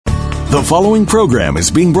The following program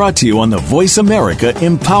is being brought to you on the Voice America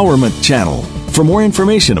Empowerment Channel. For more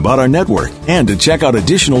information about our network and to check out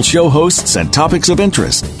additional show hosts and topics of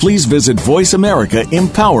interest, please visit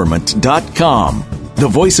voiceamericaempowerment.com. The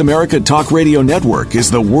Voice America Talk Radio Network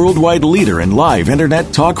is the worldwide leader in live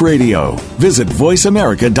Internet talk radio. Visit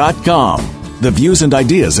voiceamerica.com. The views and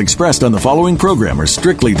ideas expressed on the following program are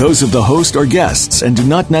strictly those of the host or guests and do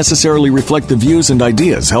not necessarily reflect the views and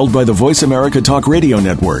ideas held by the Voice America Talk Radio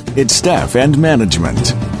Network, its staff, and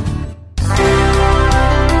management.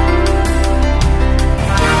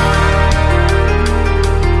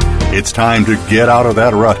 It's time to get out of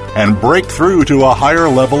that rut and break through to a higher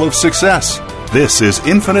level of success. This is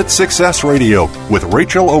Infinite Success Radio with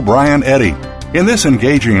Rachel O'Brien Eddy. In this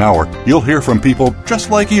engaging hour, you'll hear from people just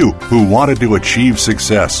like you who wanted to achieve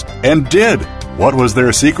success and did. What was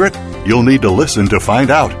their secret? You'll need to listen to find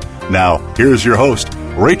out. Now, here's your host,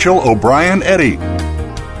 Rachel O'Brien Eddy.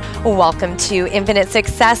 Welcome to Infinite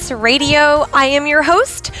Success Radio. I am your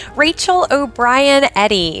host, Rachel O'Brien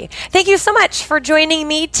Eddy. Thank you so much for joining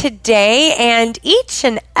me today and each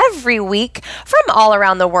and every week from all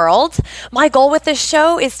around the world. My goal with this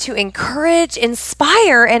show is to encourage,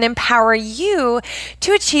 inspire, and empower you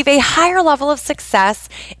to achieve a higher level of success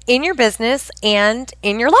in your business and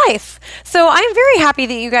in your life. So I'm very happy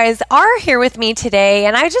that you guys are here with me today,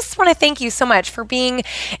 and I just want to thank you so much for being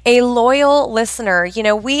a loyal listener. You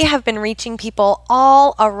know, we have been reaching people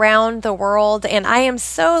all around the world, and I am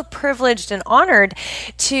so privileged and honored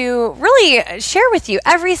to really share with you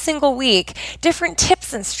every single week different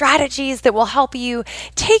tips and strategies that will help you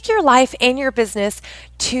take your life and your business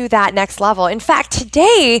to that next level. In fact,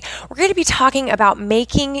 today we're going to be talking about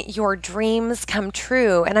making your dreams come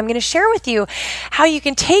true, and I'm going to share with you how you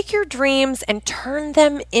can take your dreams and turn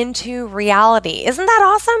them into reality. Isn't that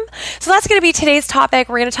awesome? So that's going to be today's topic.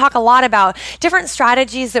 We're going to talk a lot about different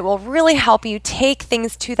strategies that will really help you take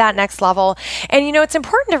things to that next level. And you know, it's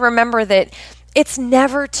important to remember that it's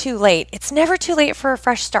never too late. It's never too late for a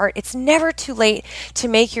fresh start. It's never too late to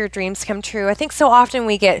make your dreams come true. I think so often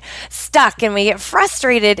we get stuck and we get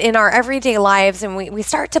frustrated in our everyday lives, and we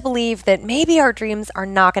start to believe that maybe our dreams are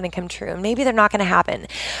not going to come true and maybe they're not going to happen.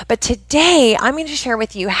 But today I'm going to share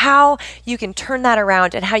with you how you can turn that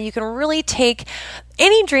around and how you can really take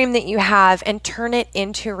any dream that you have and turn it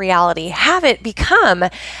into reality. Have it become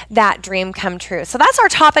that dream come true. So that's our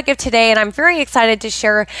topic of today, and I'm very excited to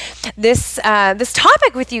share this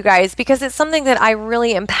topic with you guys because it's something that I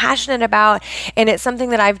really am passionate about, and it's something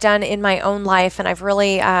that I've done in my own life, and I've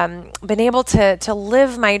really been able to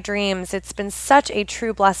live my dreams. It's been such a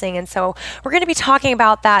true blessing, and so we're going to be talking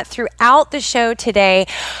about that throughout the show today.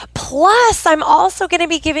 Plus, I'm also going to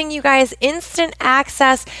be giving you guys instant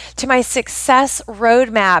access to my success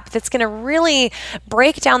roadmap that's going to really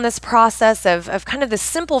break down this process of kind of the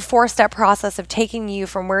simple 4-step process of taking you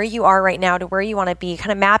from where you are right now to where you want to be,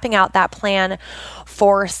 kind of mapping out that plan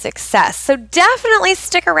for success. So definitely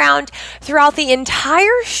stick around throughout the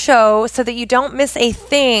entire show so that you don't miss a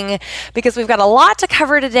thing, because we've got a lot to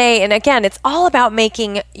cover today. And again, it's all about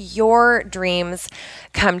making your dreams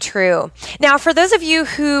come true. Now, for those of you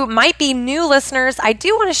who might be new listeners, I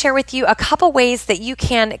do want to share with you a couple ways that you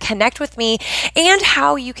can connect with me and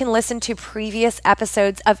how you can listen to previous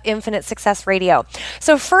episodes of Infinite Success Radio.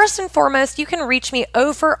 So first and foremost, you can reach me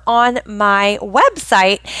over on my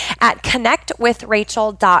website at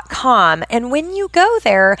connectwithrachel.com. And when you go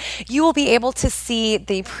there, you will be able to see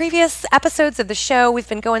the previous episodes of the show. We've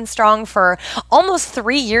been going strong for almost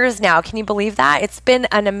 3 years now. Can you believe that? It's been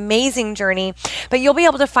an amazing journey, but you'll be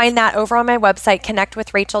able to find that over on my website,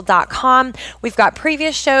 connectwithrachel.com. We've got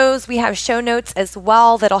previous shows. We have show notes as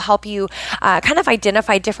well that'll help you kind of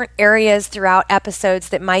identify different areas throughout episodes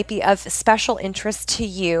that might be of special interest to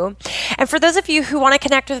you. And for those of you who want to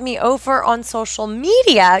connect with me over on social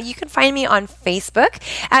media, you can find me on Facebook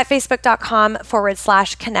at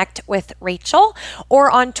facebook.com/connectwithrachel or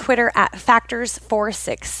on Twitter at Factors for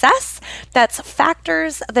Success. That's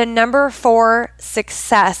Factors, the number 4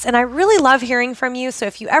 Success. And I really love hearing from you. So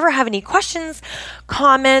if you ever have any questions,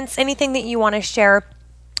 comments, anything that you want to share,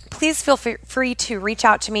 please feel free to reach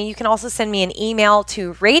out to me. You can also send me an email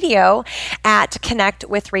to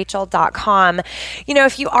radio@connectwithrachel.com. You know,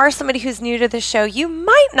 if you are somebody who's new to the show, you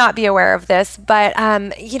might not be aware of this, but,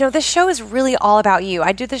 you know, this show is really all about you.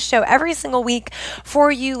 I do this show every single week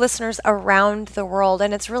for you listeners around the world,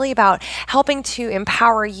 and it's really about helping to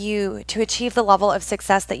empower you to achieve the level of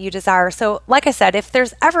success that you desire. So, like I said, if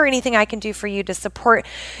there's ever anything I can do for you to support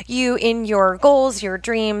you in your goals, your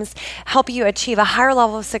dreams, help you achieve a higher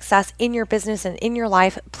level of success, success in your business and in your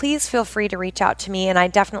life, please feel free to reach out to me and I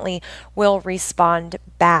definitely will respond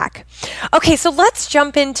back. Okay, so let's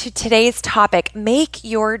jump into today's topic, make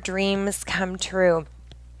your dreams come true.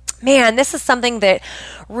 Man, this is something that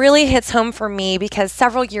really hits home for me because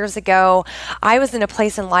several years ago, I was in a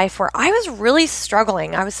place in life where I was really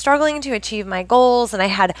struggling. I was struggling to achieve my goals, and I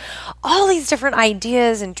had all these different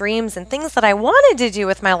ideas and dreams and things that I wanted to do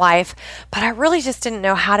with my life, but I really just didn't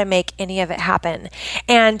know how to make any of it happen.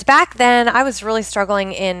 And back then, I was really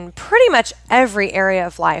struggling in pretty much every area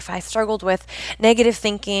of life. I struggled with negative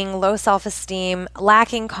thinking, low self-esteem,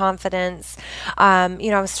 lacking confidence. I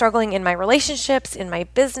was struggling in my relationships, in my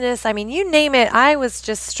business. I mean, you name it, I was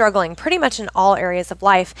just struggling pretty much in all areas of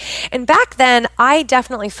life. And back then, I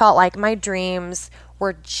definitely felt like my dreams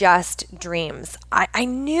were just dreams. I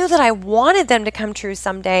knew that I wanted them to come true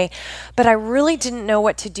someday, but I really didn't know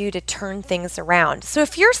what to do to turn things around. So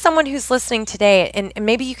if you're someone who's listening today, and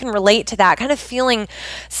maybe you can relate to that, kind of feeling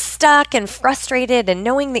stuck and frustrated and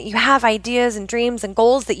knowing that you have ideas and dreams and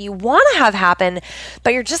goals that you want to have happen,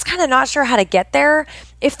 but you're just kind of not sure how to get there,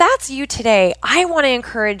 if that's you today, I want to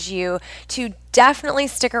encourage you to definitely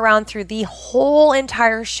stick around through the whole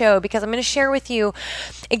entire show because I'm going to share with you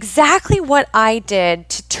exactly what I did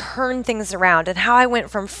to turn things around and how I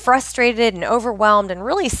went from frustrated and overwhelmed and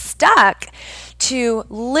really stuck to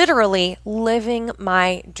literally living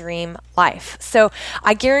my dream life. So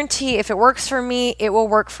I guarantee if it works for me, it will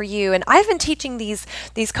work for you. And I've been teaching these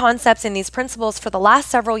concepts and these principles for the last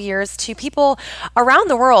several years to people around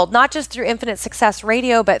the world, not just through Infinite Success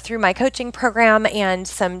Radio, but through my coaching program and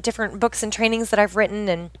some different books and trainings that I've written.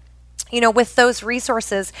 And with those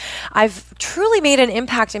resources, I've truly made an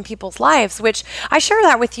impact in people's lives, which I share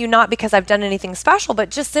that with you not because I've done anything special,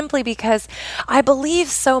 but just simply because I believe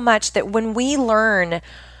so much that when we learn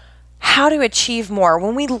how to achieve more,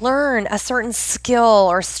 when we learn a certain skill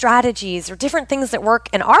or strategies or different things that work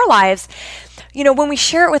in our lives, when we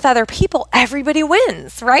share it with other people, everybody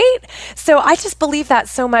wins, right? So I just believe that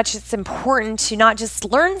so much. It's important to not just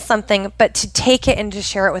learn something, but to take it and to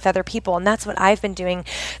share it with other people. And that's what I've been doing.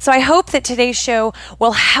 So I hope that today's show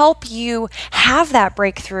will help you have that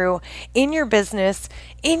breakthrough in your business,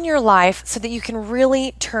 in your life, so that you can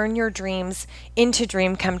really turn your dreams into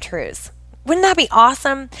dream come trues. Wouldn't that be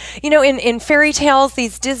awesome? In fairy tales,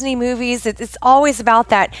 these Disney movies, it's always about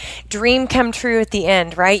that dream come true at the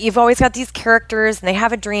end, right? You've always got these characters and they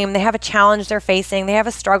have a dream, they have a challenge they're facing, they have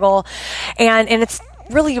a struggle, and it's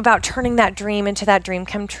really about turning that dream into that dream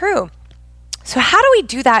come true. So how do we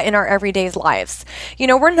do that in our everyday lives?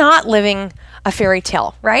 We're not living a fairy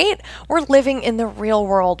tale, right? We're living in the real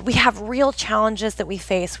world. We have real challenges that we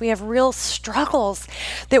face. We have real struggles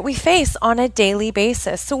that we face on a daily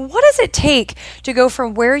basis. So what does it take to go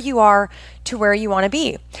from where you are to where you want to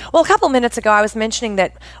be? Well, a couple minutes ago, I was mentioning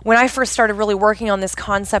that when I first started really working on this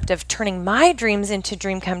concept of turning my dreams into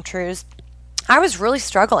dream come trues, I was really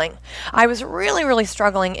struggling. I was really, really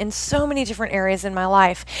struggling in so many different areas in my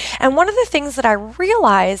life. And one of the things that I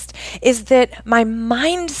realized is that my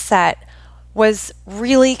mindset was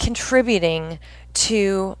really contributing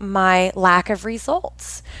to my lack of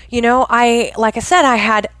results. Like I said, I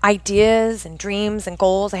had ideas and dreams and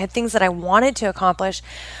goals. I had things that I wanted to accomplish,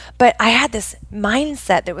 but I had this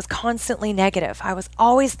mindset that was constantly negative. I was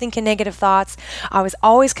always thinking negative thoughts. I was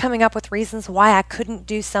always coming up with reasons why I couldn't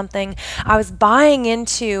do something. I was buying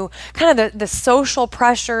into kind of the social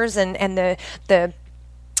pressures and the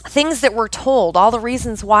things that we're told, all the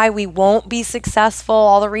reasons why we won't be successful,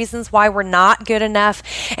 all the reasons why we're not good enough.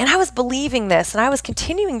 And I was believing this, and I was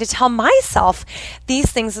continuing to tell myself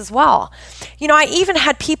these things as well. I even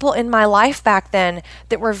had people in my life back then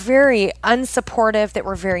that were very unsupportive, that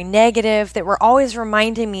were very negative, that were always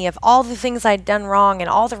reminding me of all the things I'd done wrong and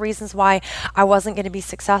all the reasons why I wasn't going to be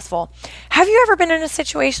successful. Have you ever been in a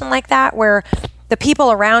situation like that where the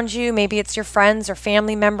people around you, maybe it's your friends or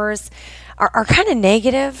family members, are kind of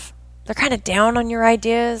negative? They're kind of down on your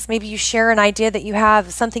ideas. Maybe you share an idea that you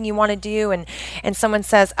have, something you want to do, and someone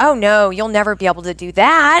says, "Oh no, you'll never be able to do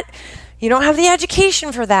that. You don't have the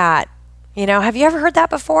education for that." Have you ever heard that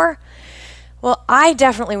before? Well, I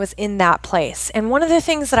definitely was in that place. And one of the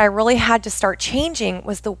things that I really had to start changing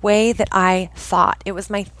was the way that I thought. It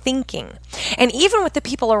was my thinking. And even with the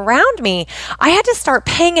people around me, I had to start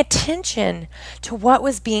paying attention to what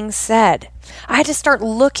was being said. I had to start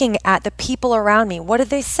looking at the people around me. What did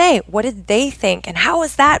they say? What did they think? And how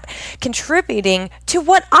was that contributing to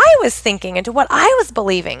what I was thinking and to what I was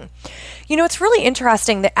believing? It's really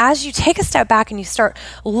interesting that as you take a step back and you start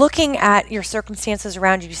looking at your circumstances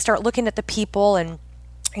around you, you start looking at the people and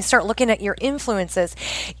you start looking at your influences,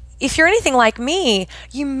 if you're anything like me,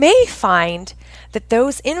 you may find that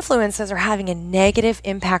those influences are having a negative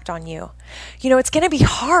impact on you. It's going to be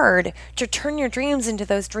hard to turn your dreams into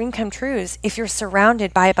those dream come trues if you're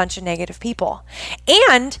surrounded by a bunch of negative people.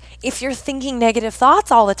 And if you're thinking negative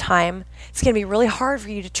thoughts all the time, it's going to be really hard for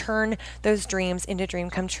you to turn those dreams into dream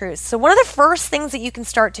come trues. So one of the first things that you can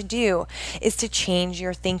start to do is to change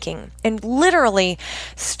your thinking and literally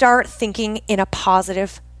start thinking in a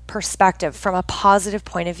positive perspective, from a positive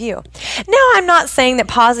point of view. Now, I'm not saying that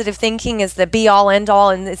positive thinking is the be all end all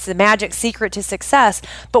and it's the magic secret to success,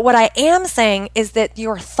 but what I am saying is that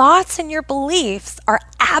your thoughts and your beliefs are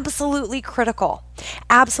absolutely critical.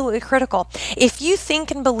 Absolutely critical. If you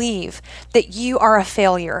think and believe that you are a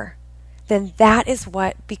failure, then that is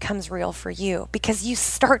what becomes real for you, because you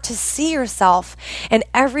start to see yourself in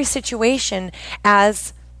every situation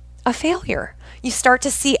as a failure. You start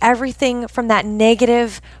to see everything from that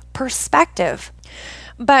negative perspective.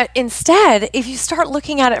 But instead, if you start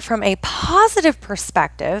looking at it from a positive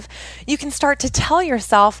perspective, you can start to tell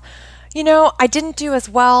yourself, I didn't do as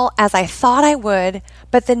well as I thought I would,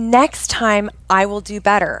 but the next time I will do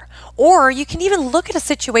better. Or you can even look at a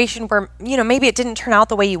situation where, maybe it didn't turn out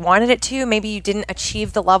the way you wanted it to. Maybe you didn't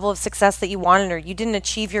achieve the level of success that you wanted, or you didn't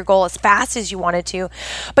achieve your goal as fast as you wanted to.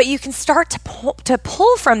 But you can start to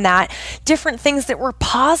pull from that different things that were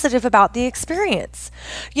positive about the experience.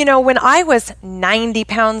 When I was 90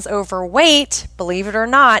 pounds overweight, believe it or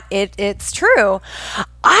not, it's true,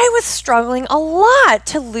 I was struggling a lot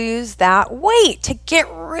to lose that weight, to get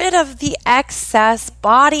rid of the excess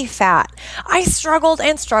body fat. I struggled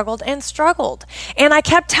and struggled and struggled. And I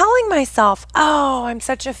kept telling myself, oh, I'm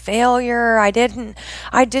such a failure. I didn't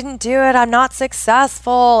do it. I'm not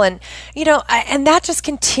successful. And, and that just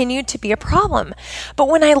continued to be a problem. But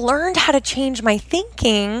when I learned how to change my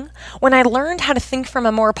thinking, when I learned how to think from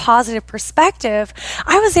a more positive perspective,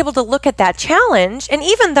 I was able to look at that challenge. And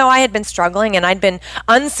even though I had been struggling and I'd been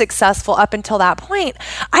unsuccessful up until that point,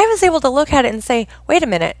 I was able to look at it and say, wait a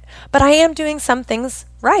minute, but I am doing some things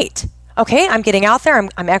right. Okay, I'm getting out there,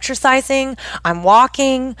 I'm exercising, I'm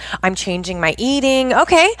walking, I'm changing my eating.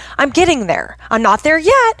 Okay, I'm getting there. I'm not there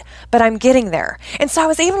yet, but I'm getting there. And so I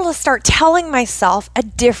was able to start telling myself a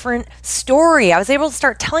different story. I was able to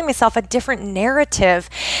start telling myself a different narrative,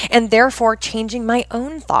 and therefore changing my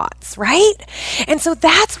own thoughts, right? And so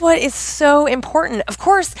that's what is so important. Of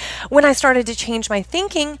course, when I started to change my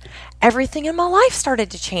thinking, everything in my life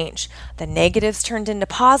started to change. The negatives turned into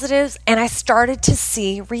positives, and I started to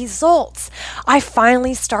see results. I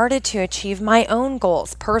finally started to achieve my own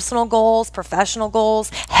goals, personal goals, professional goals,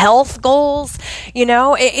 health goals.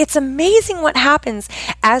 It's amazing what happens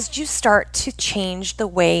as you start to change the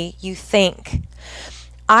way you think.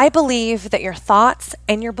 I believe that your thoughts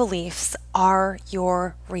and your beliefs are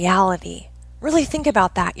your reality. Really think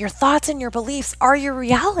about that. Your thoughts and your beliefs are your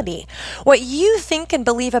reality. What you think and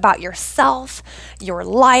believe about yourself, your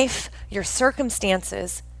life, your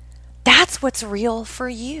circumstances, that's what's real for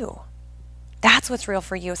you. That's what's real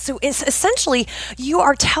for you. So it's essentially, you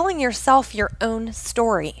are telling yourself your own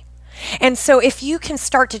story. And so if you can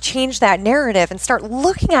start to change that narrative and start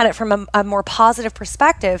looking at it from a more positive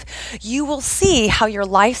perspective, you will see how your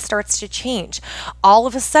life starts to change. All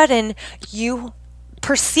of a sudden, you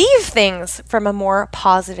perceive things from a more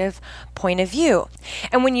positive point of view.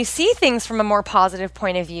 And when you see things from a more positive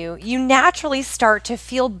point of view, you naturally start to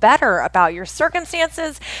feel better about your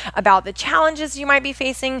circumstances, about the challenges you might be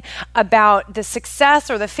facing, about the success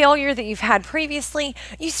or the failure that you've had previously.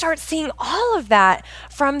 You start seeing all of that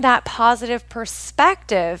from that positive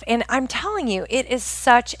perspective. And I'm telling you, it is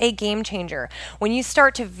such a game changer. When you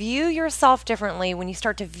start to view yourself differently, when you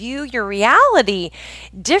start to view your reality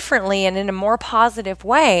differently and in a more positive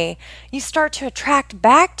way, you start to attract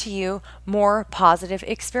back to you more positive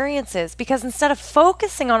experiences, because instead of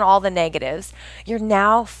focusing on all the negatives, you're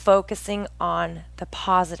now focusing on the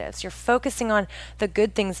positives. You're focusing on the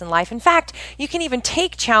good things in life. In fact, you can even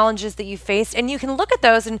take challenges that you faced and you can look at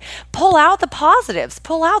those and pull out the positives,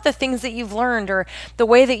 pull out the things that you've learned or the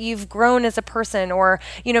way that you've grown as a person, or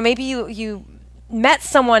maybe you met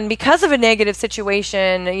someone because of a negative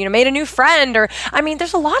situation, made a new friend, or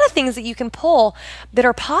there's a lot of things that you can pull that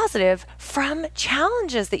are positive from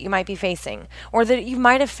challenges that you might be facing or that you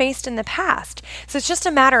might have faced in the past. So it's just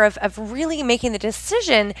a matter of really making the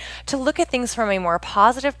decision to look at things from a more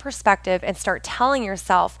positive perspective and start telling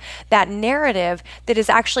yourself that narrative that is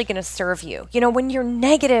actually going to serve you. When you're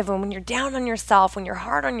negative and when you're down on yourself, when you're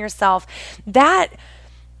hard on yourself, that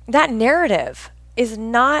narrative is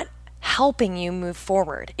not helping you move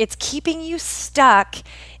forward. It's keeping you stuck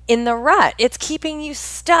in the rut. It's keeping you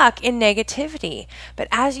stuck in negativity. But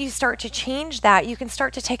as you start to change that, you can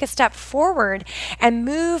start to take a step forward and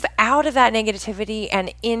move out of that negativity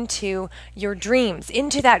and into your dreams,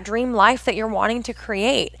 into that dream life that you're wanting to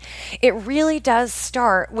create. It really does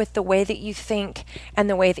start with the way that you think and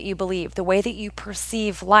the way that you believe, the way that you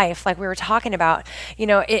perceive life, like we were talking about.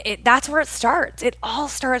 That's where it starts. It all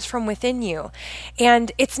starts from within you.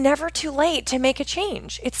 And it's never too late to make a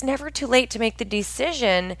change. It's never too late to make the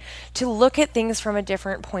decision to look at things from a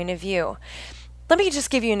different point of view. Let me just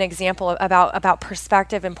give you an example about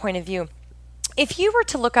perspective and point of view. If you were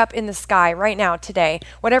to look up in the sky right now, today,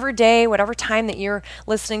 whatever day, whatever time that you're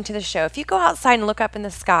listening to the show, if you go outside and look up in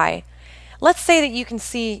the sky, let's say that you can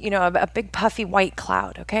see, a big puffy white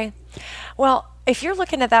cloud, okay? Well, if you're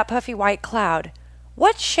looking at that puffy white cloud,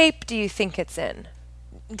 what shape do you think it's in?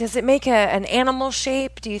 Does it make an animal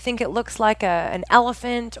shape? Do you think it looks like an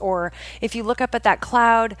elephant? Or if you look up at that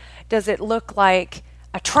cloud, does it look like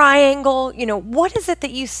a triangle? What is it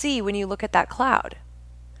that you see when you look at that cloud?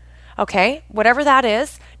 Okay, whatever that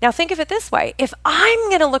is. Now think of it this way. If I'm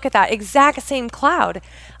going to look at that exact same cloud,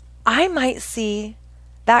 I might see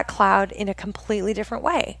that cloud in a completely different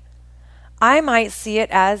way. I might see it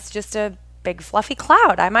as just a big fluffy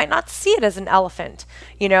cloud. I might not see it as an elephant,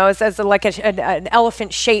 as like an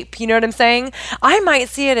elephant shape. You know what I'm saying? I might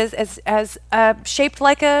see it as shaped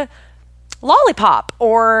like a lollipop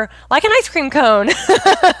or like an ice cream cone.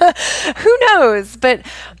 Who knows? But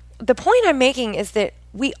the point I'm making is that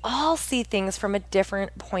we all see things from a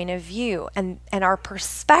different point of view, and our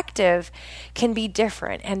perspective can be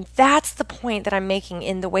different. And that's the point that I'm making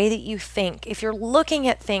in the way that you think. If you're looking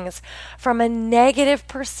at things from a negative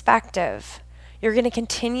perspective, you're going to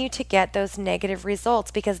continue to get those negative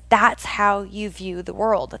results because that's how you view the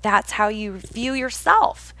world. That's how you view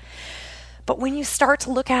yourself. But when you start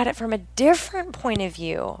to look at it from a different point of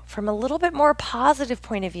view, from a little bit more positive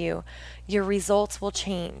point of view, your results will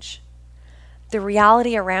change. The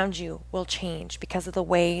reality around you will change because of the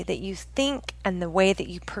way that you think and the way that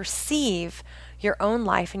you perceive your own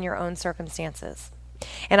life and your own circumstances.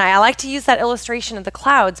 And I like to use that illustration of the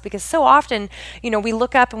clouds because so often, we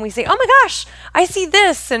look up and we say, oh my gosh, I see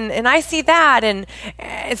this and I see that. And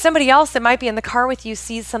somebody else that might be in the car with you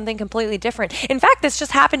sees something completely different. In fact, this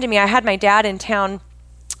just happened to me. I had my dad in town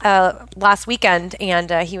last weekend, and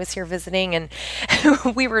he was here visiting, and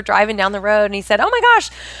we were driving down the road, and he said, oh my gosh,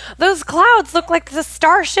 those clouds look like the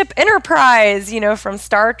Starship Enterprise, from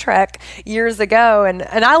Star Trek years ago. And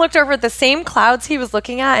I looked over at the same clouds he was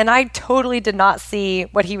looking at, and I totally did not see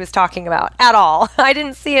what he was talking about at all. I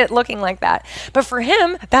didn't see it looking like that. But for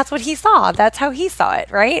him, that's what he saw. That's how he saw it,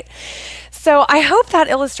 right? So I hope that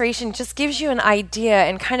illustration just gives you an idea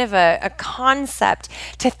and kind of a concept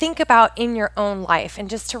to think about in your own life, and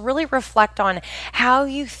just to really reflect on how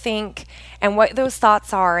you think and what those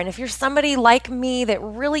thoughts are. And if you're somebody like me that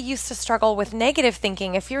really used to struggle with negative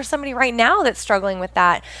thinking, if you're somebody right now that's struggling with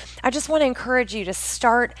that, I just want to encourage you to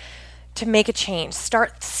start to make a change.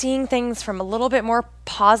 Start seeing things from a little bit more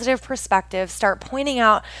positive perspective. Start pointing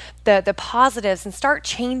out the positives and start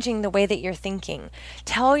changing the way that you're thinking.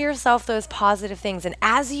 Tell yourself those positive things. And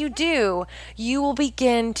as you do, you will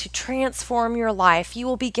begin to transform your life. You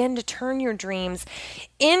will begin to turn your dreams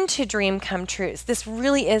into dream come trues. This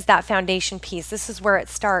really is that foundation piece. This is where it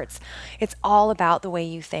starts. It's all about the way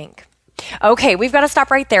you think. Okay, we've got to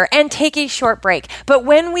stop right there and take a short break. But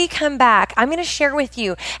when we come back, I'm going to share with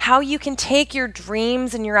you how you can take your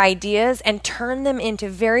dreams and your ideas and turn them into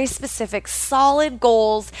very specific, solid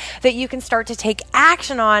goals that you can start to take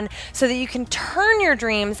action on so that you can turn your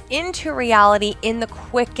dreams into reality in the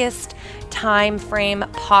quickest time frame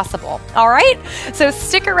possible. All right? So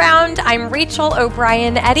stick around. I'm Rachel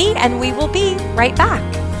O'Brien Eddy, and we will be right back.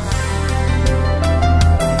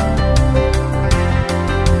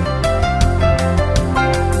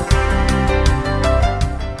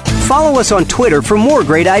 Follow us on Twitter for more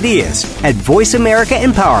great ideas at Voice America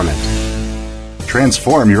Empowerment.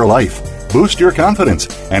 Transform your life, boost your confidence,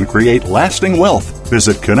 and create lasting wealth.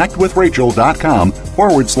 Visit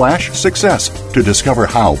connectwithrachel.com/success to discover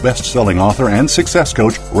how best-selling author and success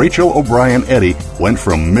coach Rachel O'Brien Eddy went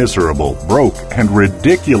from miserable, broke, and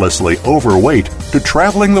ridiculously overweight to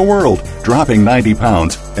traveling the world, dropping 90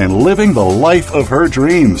 pounds, and living the life of her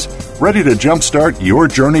dreams. Ready to jumpstart your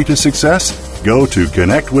journey to success? Go to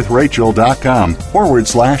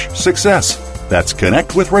connectwithrachel.com/success. That's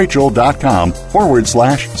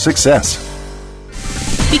connectwithrachel.com/success.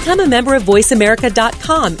 Become a member of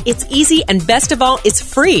VoiceAmerica.com. It's easy, and best of all, it's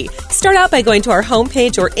free. Start out by going to our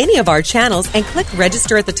homepage or any of our channels and click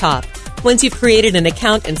register at the top. Once you've created an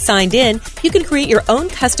account and signed in, you can create your own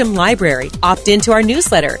custom library, opt into our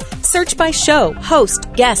newsletter, search by show, host,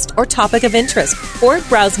 guest, or topic of interest, or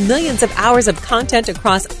browse millions of hours of content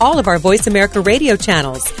across all of our Voice America radio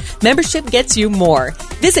channels. Membership gets you more.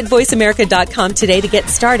 Visit voiceamerica.com today to get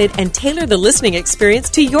started and tailor the listening experience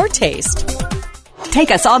to your taste.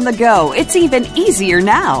 Take us on the go. It's even easier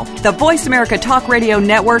now. The Voice America Talk Radio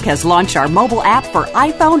Network has launched our mobile app for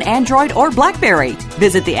iPhone, Android, or BlackBerry.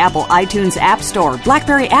 Visit the Apple iTunes App Store,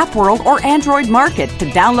 BlackBerry App World, or Android Market to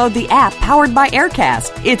download the app powered by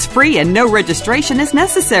Aircast. It's free and no registration is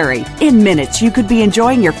necessary. In minutes, you could be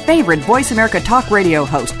enjoying your favorite Voice America Talk Radio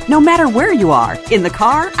host, no matter where you are, in the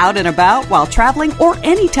car, out and about, while traveling, or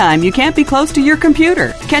anytime you can't be close to your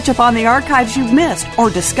computer. Catch up on the archives you've missed or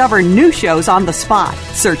discover new shows on the spot.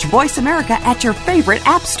 Search Voice America at your favorite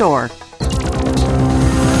app store.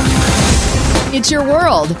 It's your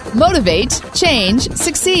world. Motivate, change,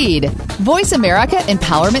 succeed.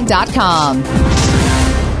 VoiceAmericaEmpowerment.com.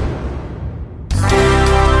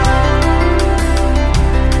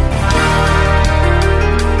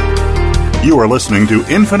 You are listening to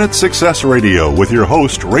Infinite Success Radio with your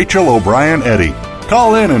host, Rachel O'Brien Eddy.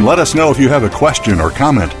 Call in and let us know if you have a question or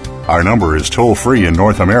comment. Our number is toll-free in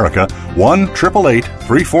North America,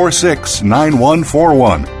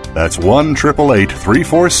 1-888-346-9141. That's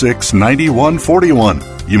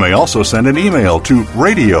 1-888-346-9141. You may also send an email to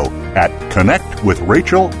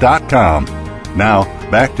radio@connectwithrachel.com. Now,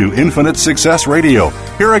 back to Infinite Success Radio.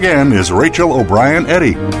 Here again is Rachel O'Brien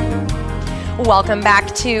Eddy. Welcome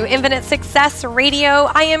back to Infinite Success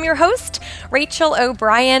Radio. I am your host, Rachel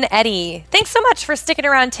O'Brien Eddy. Thanks so much for sticking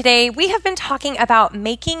around today. We have been talking about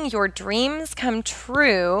making your dreams come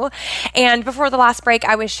true. And before the last break,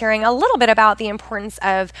 I was sharing a little bit about the importance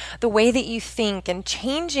of the way that you think and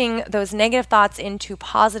changing those negative thoughts into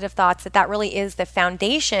positive thoughts, that really is the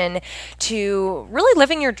foundation to really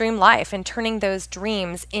living your dream life and turning those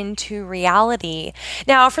dreams into reality.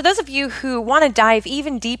 Now, for those of you who want to dive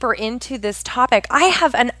even deeper into this topic, I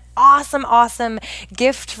have an awesome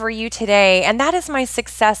gift for you today, and that is my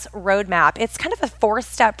success roadmap. It's kind of a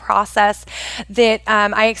 4-step process that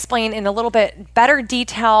I explain in a little bit better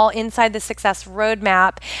detail inside the success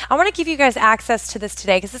roadmap. I want to give you guys access to this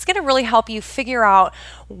today because it's going to really help you figure out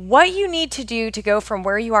what you need to do to go from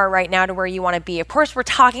where you are right now to where you want to be. Of course, we're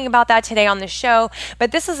talking about that today on the show,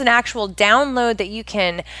 but this is an actual download that you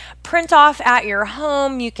can print off at your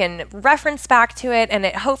home. You can reference back to it, and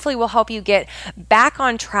it hopefully will help you get back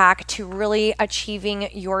on track to really achieving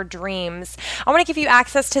your dreams. I want to give you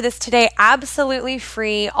access to this today absolutely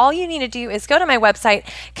free. All you need to do is go to my website,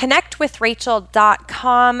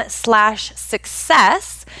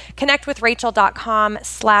 connectwithrachel.com/success,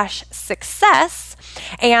 connectwithrachel.com/success,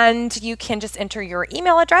 and you can just enter your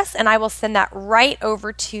email address and I will send that right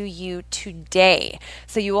over to you today.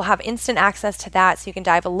 So you will have instant access to that so you can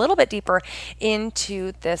dive a little bit deeper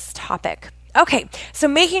into this topic. Okay, so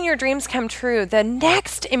making your dreams come true. The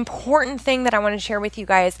next important thing that I want to share with you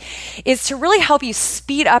guys is to really help you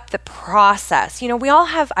speed up the process. You know, we all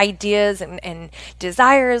have ideas and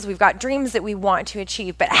desires. We've got dreams that we want to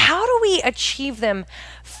achieve, but how do we achieve them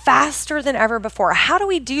faster than ever before? How do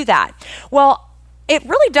we do that? Well, it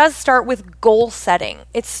really does start with goal setting.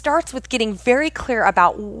 It starts with getting very clear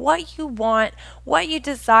about what you want, what you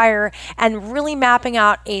desire, and really mapping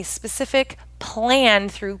out a specific plan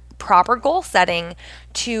through proper goal setting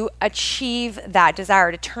to achieve that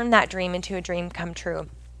desire, to turn that dream into a dream come true.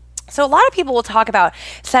 So a lot of people will talk about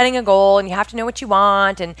setting a goal and you have to know what you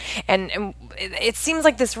want, and it seems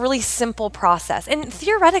like this really simple process. And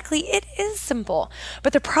theoretically, it is simple.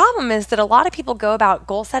 But the problem is that a lot of people go about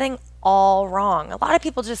goal setting all wrong. A lot of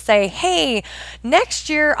people just say, hey, next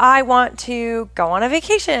year I want to go on a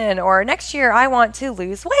vacation, or next year I want to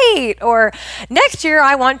lose weight, or next year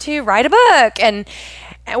I want to write a book. And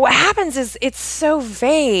what happens is it's so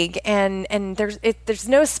vague and there's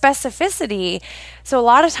no specificity. So a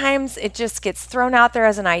lot of times it just gets thrown out there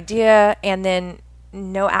as an idea and then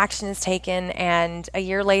no action is taken, and a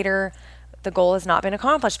year later the goal has not been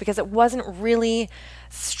accomplished because it wasn't really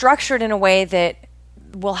structured in a way that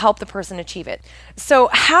will help the person achieve it. So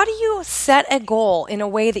how do you set a goal in a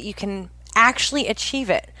way that you can actually achieve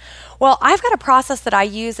it? Well, I've got a process that I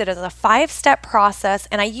use. It is a 5-step process,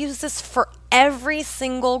 and I use this for every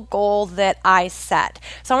single goal that I set.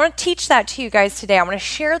 So I want to teach that to you guys today. I want to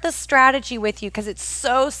share this strategy with you because it's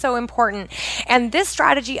so important. And this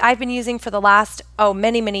strategy I've been using for the last,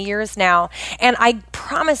 many years now. And I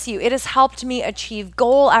promise you, it has helped me achieve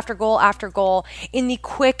goal after goal after goal in the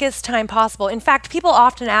quickest time possible. In fact, people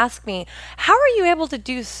often ask me, how are you able to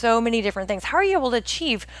do so many different things? How are you able to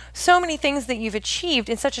achieve so many things that you've achieved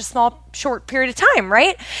in such a small small, short period of time,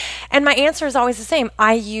 right? And my answer is always the same.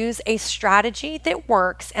 I use a strategy that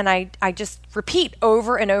works, and I just repeat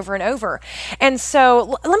over and over and over. And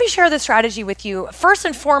so let me share the strategy with you. First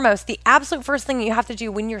and foremost, the absolute first thing you have to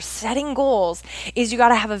do when you're setting goals is you got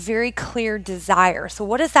to have a very clear desire. So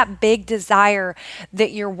what is that big desire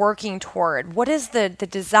that you're working toward? What is the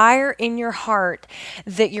desire in your heart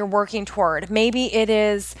that you're working toward? Maybe it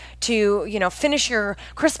is to, finish your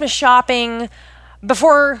Christmas shopping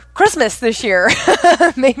before Christmas this year.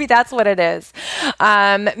 Maybe that's what it is.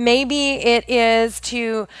 Maybe it is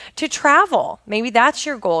to travel. Maybe that's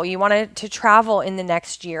your goal. You want to travel in the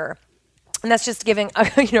next year. And that's just giving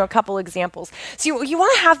a couple examples. So you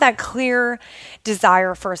want to have that clear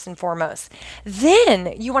desire first and foremost.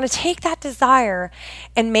 Then you want to take that desire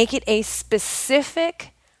and make it a specific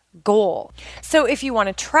goal. So if you want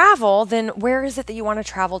to travel, then where is it that you want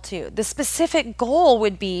to travel to? The specific goal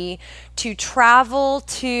would be to travel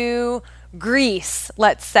to Greece,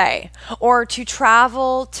 let's say, or to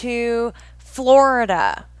travel to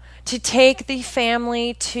Florida, to take the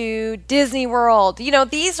family to Disney World.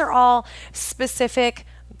 These are all specific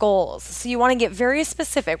goals. So you want to get very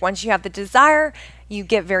specific. Once you have the desire, you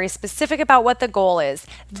get very specific about what the goal is.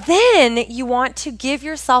 Then you want to give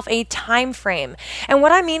yourself a time frame. And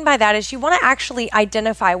what I mean by that is you want to actually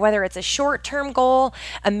identify whether it's a short-term goal,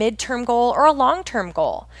 a mid-term goal, or a long-term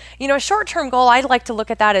goal. A short-term goal, I'd like to look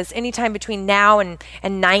at that as anytime between now and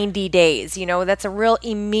 90 days. That's a real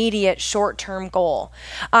immediate short-term goal.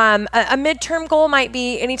 A mid-term goal might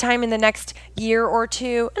be anytime in the next year or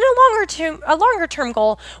two, and a longer-term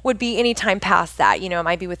goal would be anytime past that. It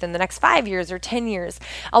might be within the next 5 years or 10 years.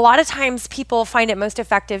 A lot of times people find it most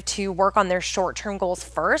effective to work on their short-term goals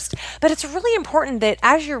first, but it's really important that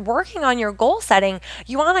as you're working on your goal setting,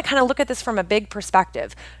 you want to kind of look at this from a big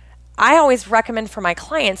perspective. I always recommend for my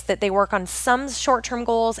clients that they work on some short-term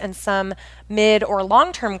goals and some mid or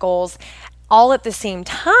long-term goals all at the same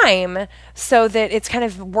time, so that it's kind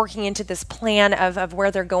of working into this plan of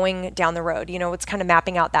where they're going down the road. It's kind of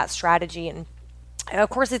mapping out that strategy. And of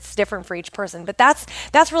course, it's different for each person, but that's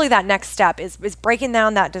really that next step is breaking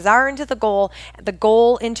down that desire into the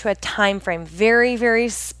goal into a time frame very, very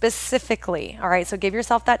specifically. All right, so give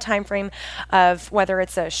yourself that time frame of whether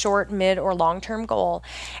it's a short, mid, or long-term goal.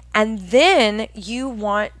 And then you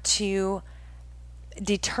want to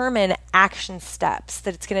determine action steps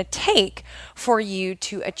that it's going to take for you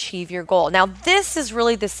to achieve your goal. Now, this is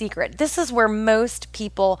really the secret. This is where most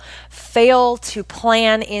people fail to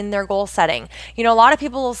plan in their goal setting. A lot of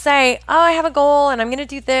people will say, I have a goal and I'm going to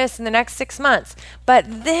do this in the next 6 months, but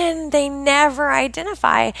then they never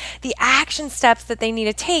identify the action steps that they need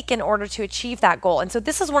to take in order to achieve that goal. And so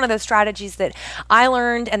this is one of those strategies that I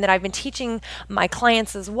learned and that I've been teaching my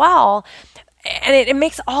clients as well. And it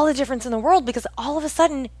makes all the difference in the world, because all of a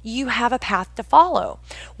sudden you have a path to follow.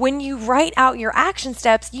 When you write out your action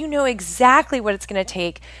steps, you know exactly what it's going to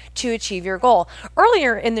take to achieve your goal.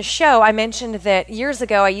 Earlier in the show, I mentioned that years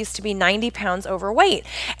ago I used to be 90 pounds overweight.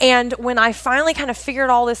 And when I finally kind of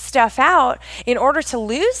figured all this stuff out, in order to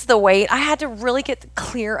lose the weight, I had to really get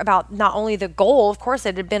clear about not only the goal. Of course,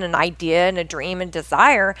 it had been an idea and a dream and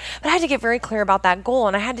desire, but I had to get very clear about that goal.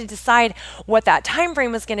 And I had to decide what that time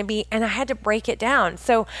frame was going to be, and I had to break it down.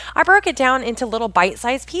 So I broke it down into little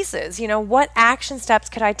bite-sized pieces. What action steps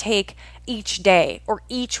could I take each day or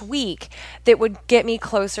each week that would get me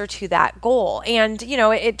closer to that goal? And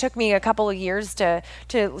it took me a couple of years to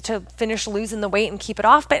finish losing the weight and keep it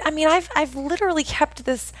off. But I've literally kept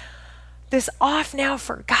this off now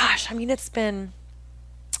for it's been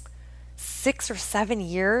 6 or 7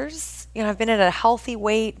 years. I've been at a healthy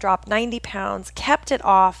weight, dropped 90 pounds, kept it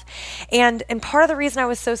off. And part of the reason I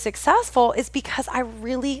was so successful is because I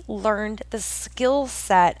really learned the skill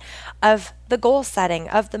set of the goal setting,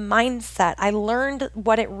 of the mindset. I learned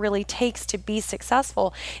what it really takes to be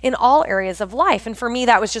successful in all areas of life. And for me,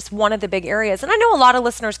 that was just one of the big areas. And I know a lot of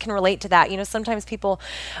listeners can relate to that. Sometimes people,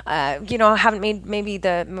 haven't made maybe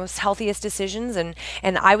the most healthiest decisions,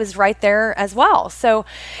 and I was right there as well. So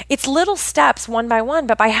it's little steps one by one,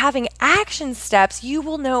 but by having action steps, you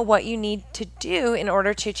will know what you need to do in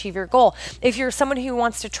order to achieve your goal. If you're someone who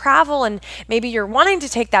wants to travel and maybe you're wanting to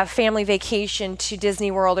take that family vacation to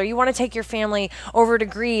Disney World, or you want to take your family family over to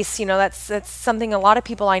Greece. That's something a lot of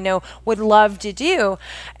people I know would love to do.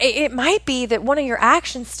 It might be that one of your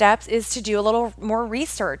action steps is to do a little more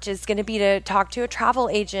research. Is going to be to talk to a travel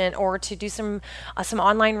agent or to do some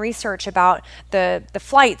online research about the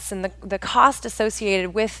flights and the cost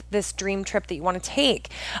associated with this dream trip that you want to take.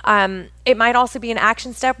 It might also be an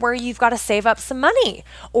action step where you've got to save up some money,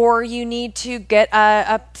 or you need to get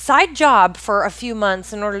a side job for a few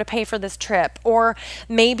months in order to pay for this trip, or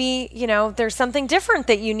maybe there's something different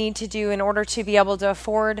that you need to do in order to be able to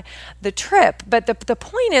afford the trip. But the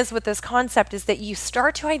point is with this concept is that you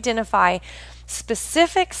start to identify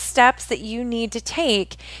specific steps that you need to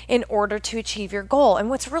take in order to achieve your goal. And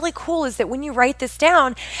what's really cool is that when you write this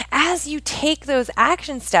down, as you take those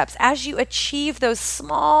action steps, as you achieve those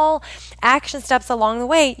small action steps along the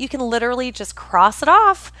way, you can literally just cross it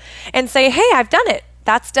off and say, hey, I've done it.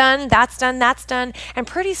 That's done, that's done, that's done. And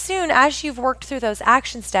pretty soon, as you've worked through those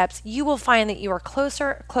action steps, you will find that you are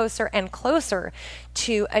closer, and closer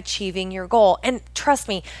to achieving your goal. And trust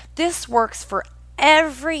me, this works for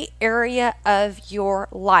every area of your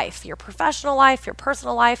life, your professional life, your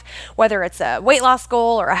personal life, whether it's a weight loss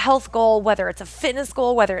goal or a health goal, whether it's a fitness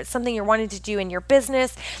goal, whether it's something you're wanting to do in your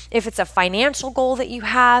business, if it's a financial goal that you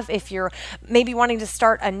have, if you're maybe wanting to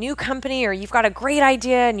start a new company or you've got a great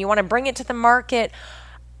idea and you want to bring it to the market.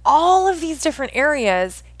 All of these different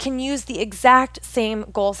areas can use the exact same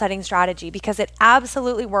goal setting strategy because it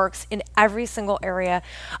absolutely works in every single area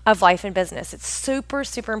of life and business. It's super,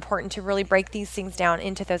 super important to really break these things down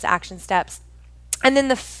into those action steps. And then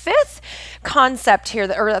the fifth concept here,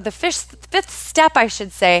 or the fifth step, I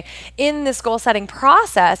should say, in this goal setting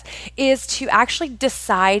process is to actually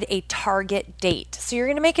decide a target date. So you're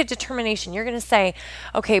going to make a determination. You're going to say,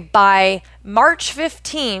 okay, by March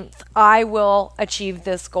 15th, I will achieve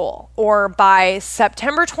this goal. Or by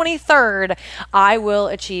September 23rd, I will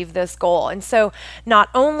achieve this goal. And so not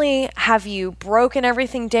only have you broken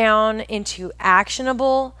everything down into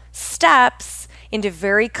actionable steps, into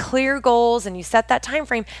very clear goals, and you set that time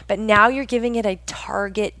frame, but now you're giving it a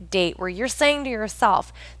target date where you're saying to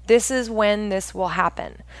yourself, this is when this will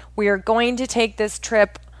happen. We are going to take this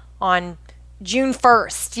trip on June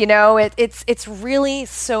 1st. It's really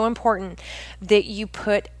so important that you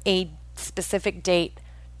put a specific date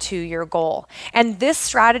to your goal. And this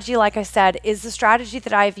strategy, like I said, is the strategy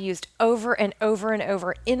that I've used over and over and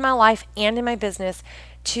over in my life and in my business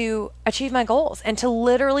to achieve my goals and to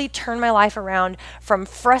literally turn my life around from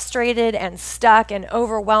frustrated and stuck and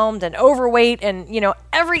overwhelmed and overweight and,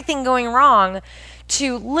 everything going wrong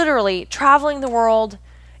to literally traveling the world,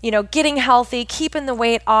 getting healthy, keeping the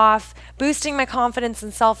weight off, boosting my confidence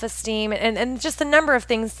and self-esteem, and just a number of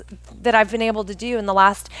things that I've been able to do in the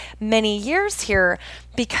last many years here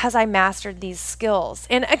because I mastered these skills.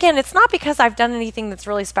 And again, it's not because I've done anything that's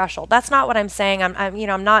really special. That's not what I'm saying.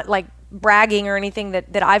 I'm not like bragging or anything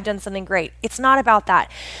that I've done something great. It's not about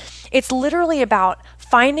that. It's literally about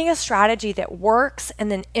finding a strategy that works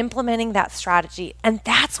and then implementing that strategy. And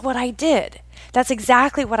that's what I did. That's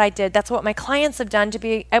exactly what I did. That's what my clients have done to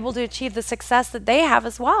be able to achieve the success that they have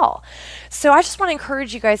as well. So I just want to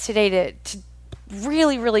encourage you guys today to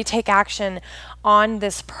really, really take action on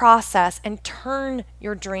this process and turn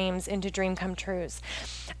your dreams into dream come trues.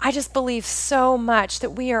 I just believe so much that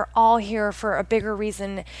we are all here for a bigger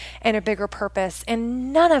reason and a bigger purpose.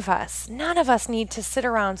 And none of us need to sit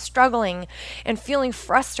around struggling and feeling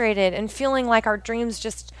frustrated and feeling like our dreams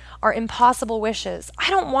just are impossible wishes. I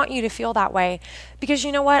don't want you to feel that way because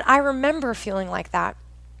you know what? I remember feeling like that.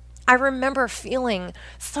 I remember feeling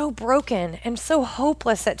so broken and so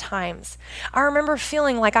hopeless at times. I remember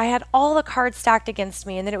feeling like I had all the cards stacked against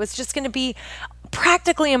me and that it was just going to be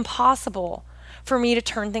practically impossible for me to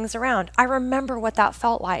turn things around. I remember what that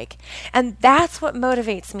felt like. And that's what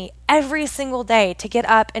motivates me every single day to get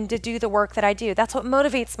up and to do the work that I do. That's what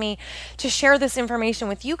motivates me to share this information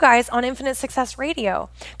with you guys on Infinite Success Radio,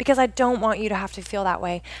 because I don't want you to have to feel that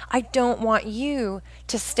way. I don't want you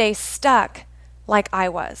to stay stuck like I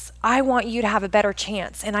was. I want you to have a better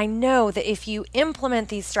chance. And I know that if you implement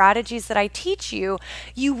these strategies that I teach you,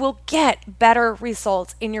 you will get better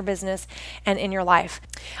results in your business and in your life.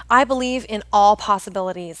 I believe in all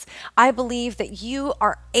possibilities. I believe that you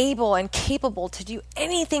are able and capable to do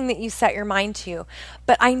anything that you set your mind to.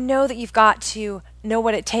 But I know that you've got to know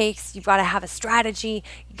what it takes. You've got to have a strategy.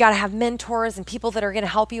 You've got to have mentors and people that are going to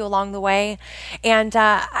help you along the way. And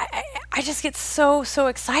I just get so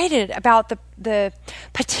excited about the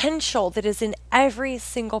potential that is in every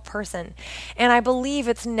single person. And I believe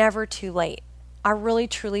it's never too late. I really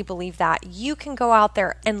truly believe that you can go out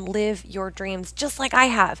there and live your dreams just like I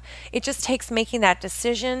have. It just takes making that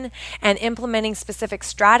decision and implementing specific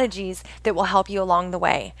strategies that will help you along the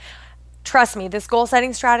way. Trust me, this goal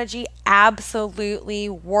setting strategy absolutely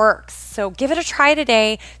works. So give it a try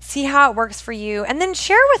today, see how it works for you, and then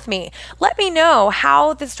share with me. Let me know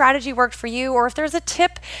how the strategy worked for you, or if there's a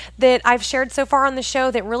tip that I've shared so far on the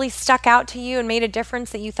show that really stuck out to you and made a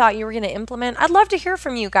difference that you thought you were going to implement. I'd love to hear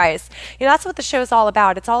from you guys. That's what the show is all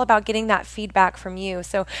about. It's all about getting that feedback from you.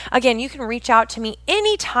 So again, you can reach out to me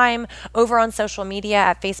anytime over on social media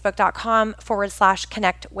at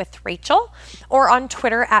facebook.com/connect with Rachel, or on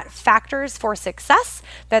Twitter at Factors for Success.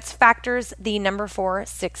 That's Factors, the number 4,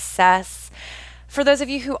 Success. For those of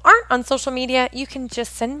you who aren't on social media, you can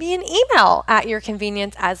just send me an email at your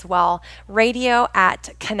convenience as well,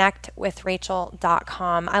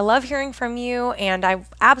 radio@connectwithrachel.com. I love hearing from you, and I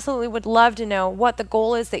absolutely would love to know what the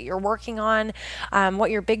goal is that you're working on,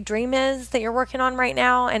 what your big dream is that you're working on right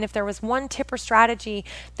now, and if there was one tip or strategy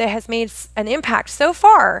that has made an impact so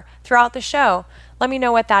far throughout the show, let me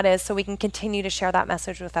know what that is so we can continue to share that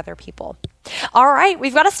message with other people. All right,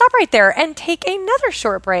 we've got to stop right there and take another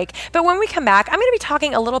short break. But when we come back, I'm going to be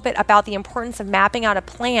talking a little bit about the importance of mapping out a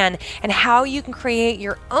plan and how you can create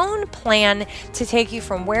your own plan to take you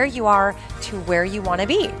from where you are to where you want to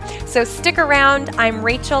be. So stick around. I'm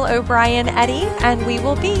Rachel O'Brien Eddy, and we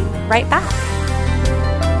will be right back.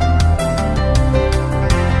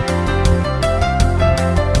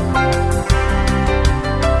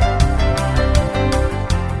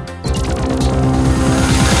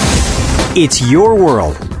 It's your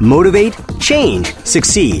world. Motivate, change,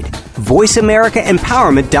 succeed.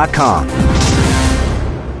 VoiceAmericaEmpowerment.com.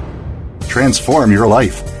 Transform your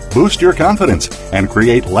life, boost your confidence, and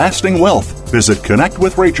create lasting wealth. Visit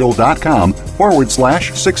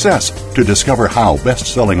connectwithrachel.com/success to discover how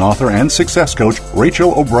best-selling author and success coach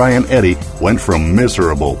Rachel O'Brien Eddy went from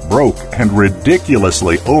miserable, broke, and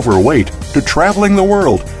ridiculously overweight to traveling the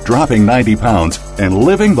world, dropping 90 pounds, and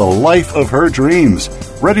living the life of her dreams.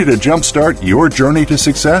 Ready to jumpstart your journey to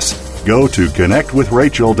success? Go to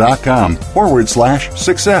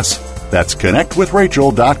connectwithrachel.com/success. That's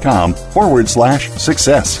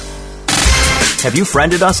connectwithrachel.com/success. Have you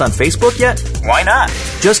friended us on Facebook yet? Why not?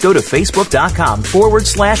 Just go to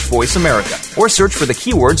facebook.com/Voice America or search for the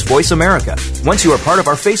keywords Voice America. Once you are part of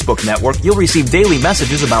our Facebook network, you'll receive daily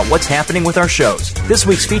messages about what's happening with our shows, this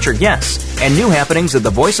week's featured guests, and new happenings of the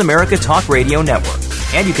Voice America Talk Radio Network.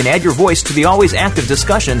 And you can add your voice to the always active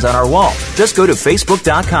discussions on our wall. Just go to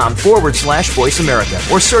facebook.com/Voice America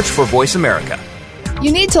or search for Voice America.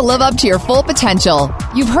 You need to live up to your full potential.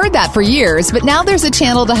 You've heard that for years, but now there's a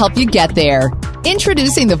channel to help you get there.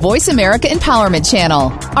 Introducing the Voice America Empowerment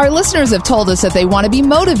Channel. Our listeners have told us that they want to be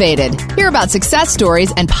motivated, hear about success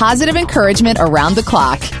stories, and positive encouragement around the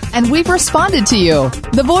clock. And we've responded to you.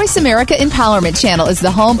 The Voice America Empowerment Channel is the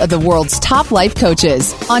home of the world's top life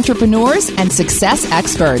coaches, entrepreneurs, and success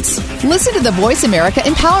experts. Listen to the Voice America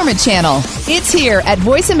Empowerment Channel. It's here at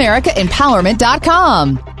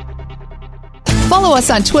VoiceAmericaEmpowerment.com. Follow us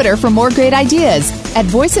on Twitter for more great ideas at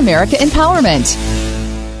Voice America Empowerment.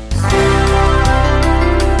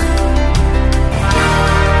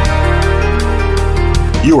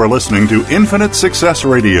 You are listening to Infinite Success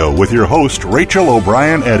Radio with your host, Rachel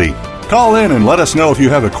O'Brien Eddy. Call in and let us know if you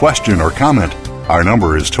have a question or comment. Our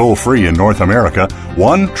number is toll-free in North America,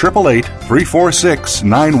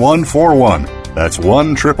 1-888-346-9141. That's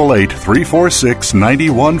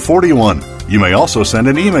 1-888-346-9141. You may also send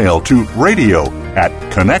an email to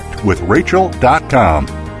radio@connectwithrachel.com.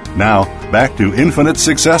 Now, back to Infinite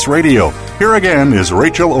Success Radio. Here again is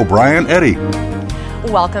Rachel O'Brien Eddy.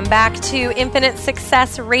 Welcome back to Infinite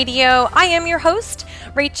Success Radio. I am your host,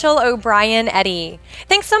 Rachel O'Brien Eddy.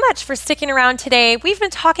 Thanks so much for sticking around today. We've been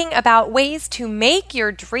talking about ways to make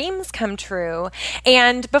your dreams come true.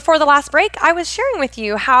 And before the last break, I was sharing with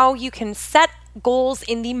you how you can set goals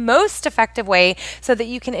in the most effective way so that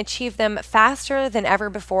you can achieve them faster than ever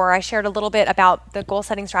before. I shared a little bit about the goal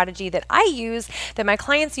setting strategy that I use, that my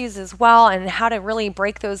clients use as well, and how to really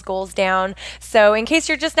break those goals down. So in case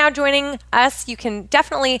you're just now joining us, you can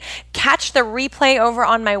definitely catch the replay over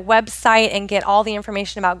on my website and get all the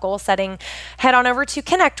information about goal setting. Head on over to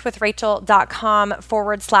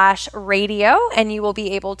connectwithrachel.com/radio and you will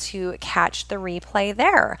be able to catch the replay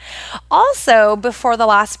there. Also, before the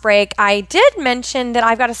last break, I did mention that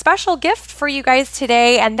I've got a special gift for you guys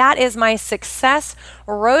today, and that is my Success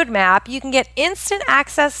Roadmap. You can get instant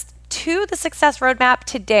access to the Success Roadmap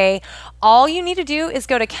today. All you need to do is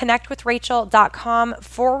go to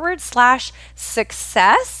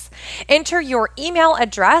connectwithrachel.com/success. Enter your email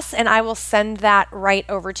address and I will send that right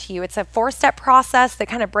over to you. It's a 4-step process that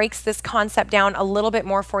kind of breaks this concept down a little bit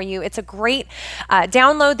more for you. It's a great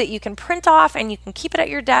download that you can print off and you can keep it at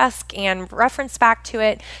your desk and reference back to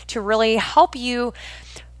it to really help you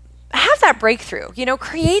have that breakthrough,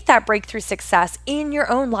 create that breakthrough success in your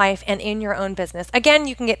own life and in your own business. Again,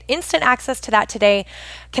 you can get instant access to that today.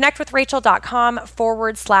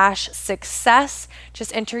 connectwithrachel.com/success.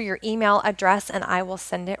 Just enter your email address and I will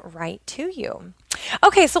send it right to you.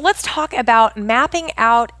 Okay, so let's talk about mapping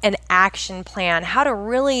out an action plan, how to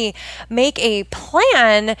really make a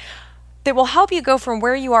plan that will help you go from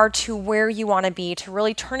where you are to where you want to be, to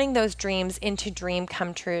really turning those dreams into dream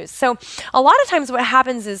come trues. So a lot of times what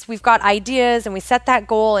happens is we've got ideas and we set that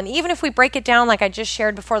goal, and even if we break it down like I just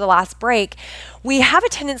shared before the last break, we have a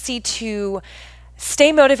tendency to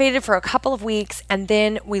stay motivated for a couple of weeks and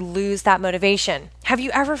then we lose that motivation. Have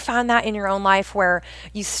you ever found that in your own life where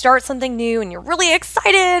you start something new and you're really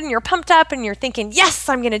excited and you're pumped up and you're thinking, yes,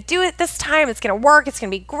 I'm going to do it this time. It's going to work. It's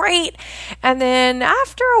going to be great. And then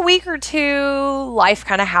after a week or two, life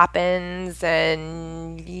kind of happens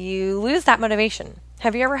and you lose that motivation.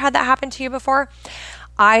 Have you ever had that happen to you before?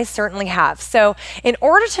 I certainly have. So in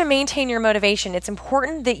order to maintain your motivation, it's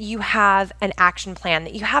important that you have an action plan,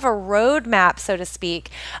 that you have a roadmap, so to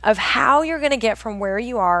speak, of how you're going to get from where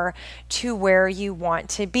you are to where you want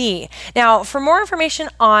to be. Now, for more information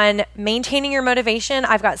on maintaining your motivation,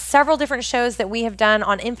 I've got several different shows that we have done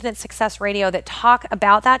on Infinite Success Radio that talk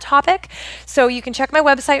about that topic. So you can check my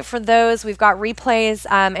website for those. We've got replays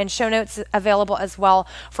and show notes available as well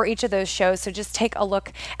for each of those shows. So just take a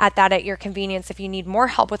look at that at your convenience if you need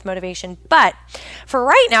more help with motivation. But for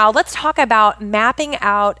right now, let's talk about mapping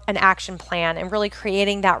out an action plan and really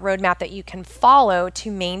creating that roadmap that you can follow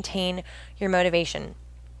to maintain your motivation.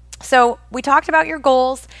 So we talked about your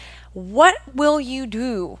goals. What will you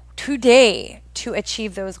do today to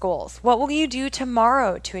achieve those goals? What will you do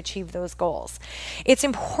tomorrow to achieve those goals? It's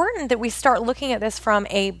important that we start looking at this from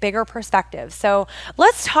a bigger perspective. So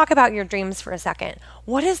let's talk about your dreams for a second.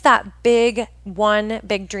 What is that one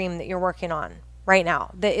big dream that you're working on right now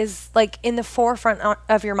that is like in the forefront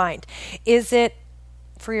of your mind? Is it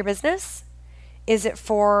for your business? Is it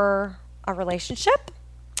for a relationship?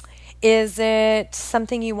 Is it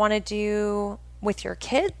something you want to do with your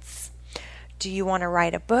kids? Do you want to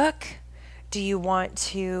write a book? Do you want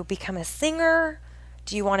to become a singer?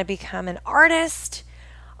 Do you want to become an artist?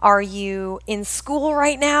 Are you in school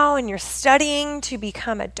right now and you're studying to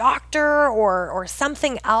become a doctor or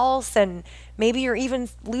something else, and maybe you're even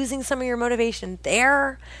losing some of your motivation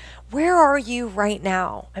there? Where are you right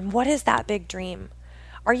now? And what is that big dream?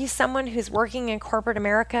 Are you someone who's working in corporate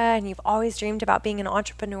America and you've always dreamed about being an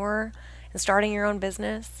entrepreneur and starting your own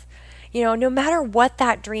business? No matter what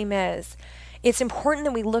that dream is, it's important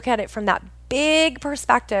that we look at it from that big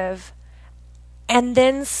perspective and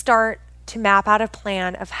then start to map out a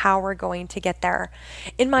plan of how we're going to get there.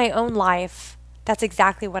 In my own life, that's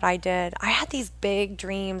exactly what I did. I had these big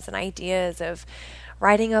dreams and ideas of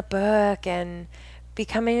writing a book and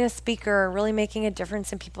becoming a speaker, really making a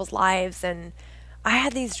difference in people's lives. And I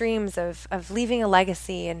had these dreams of leaving a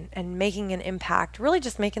legacy and making an impact, really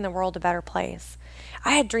just making the world a better place.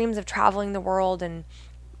 I had dreams of traveling the world and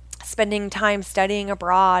spending time studying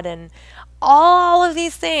abroad, and all of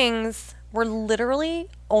these things were literally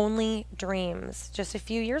only dreams just a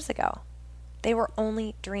few years ago. They were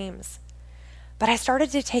only dreams. But I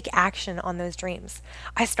started to take action on those dreams.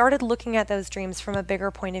 I started looking at those dreams from a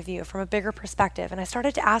bigger point of view, from a bigger perspective. And I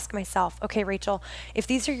started to ask myself, okay, Rachel, if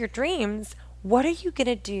these are your dreams, what are you going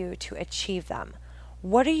to do to achieve them?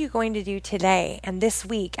 What are you going to do today and this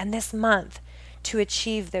week and this month to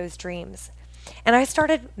achieve those dreams? And I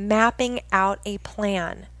started mapping out a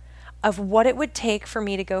plan of what it would take for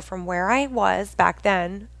me to go from where I was back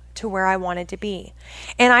then to where I wanted to be.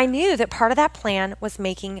 And I knew that part of that plan was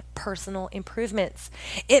making personal improvements.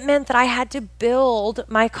 It meant that I had to build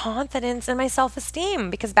my confidence and my self-esteem,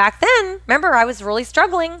 because back then, remember, I was really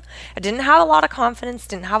struggling. I didn't have a lot of confidence,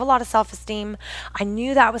 didn't have a lot of self-esteem. I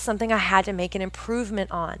knew that was something I had to make an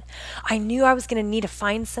improvement on. I knew I was going to need to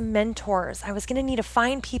find some mentors. I was going to need to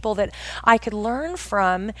find people that I could learn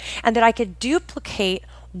from and that I could duplicate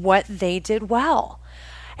what they did well.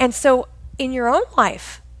 And so in your own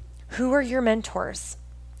life, who are your mentors?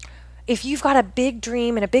 If you've got a big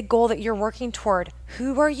dream and a big goal that you're working toward,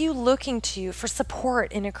 Who are you looking to for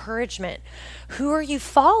support and encouragement? Who are you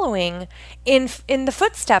following in the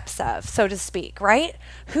footsteps of, so to speak, right?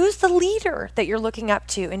 Who's the leader that you're looking up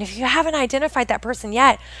to? And if you haven't identified that person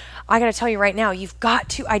yet, I got to tell you right now, you've got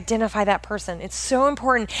to identify that person. It's so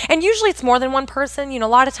important. And usually it's more than one person. A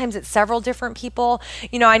lot of times it's several different people.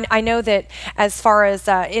 I know that as far as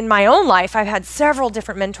in my own life, I've had several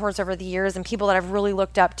different mentors over the years and people that I've really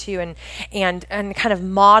looked up to and kind of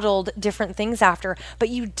modeled different things after. But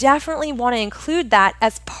you definitely want to include that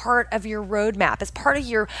as part of your roadmap, as part of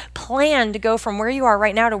your plan to go from where you are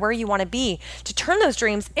right now to where you want to be, to turn those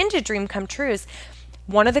dreams into dream come trues.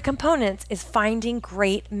 One of the components is finding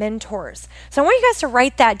great mentors. So I want you guys to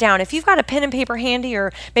write that down. If you've got a pen and paper handy,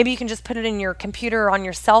 or maybe you can just put it in your computer or on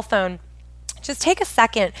your cell phone, just take a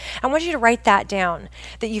second. I want you to write that down,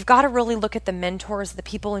 that you've got to really look at the mentors, the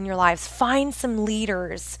people in your lives. Find some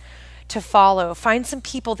leaders to follow. Find some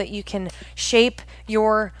people that you can shape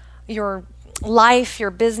your life,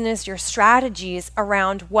 your business, your strategies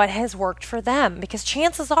around what has worked for them, because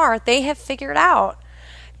chances are they have figured out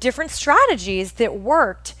different strategies that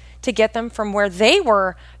worked to get them from where they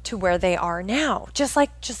were to where they are now, just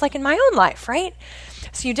like in my own life, right?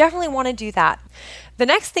 So you definitely want to do that. The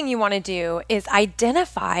next thing you want to do is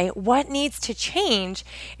identify what needs to change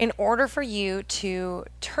in order for you to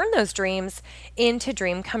turn those dreams into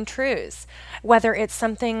dream come trues. Whether it's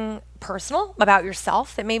something personal about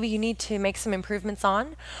yourself that maybe you need to make some improvements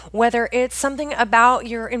on, whether it's something about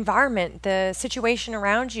your environment, the situation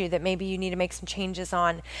around you that maybe you need to make some changes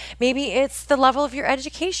on. Maybe it's the level of your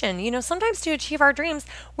education. Sometimes to achieve our dreams,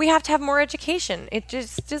 we have to have more education. It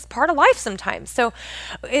just is part of life sometimes. So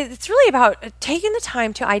it's really about taking the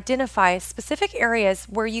time to identify specific areas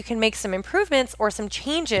where you can make some improvements or some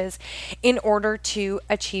changes in order to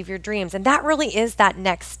achieve your dreams. And that really is that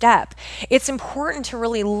next step. It's important to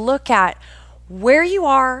really look at where you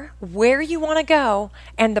are, where you want to go,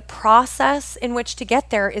 and the process in which to get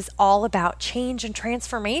there is all about change and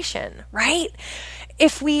transformation, right?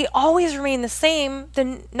 If we always remain the same,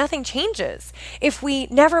 then nothing changes. If we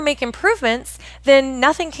never make improvements, then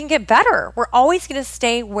nothing can get better. We're always going to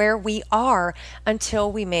stay where we are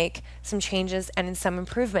until we make some changes and some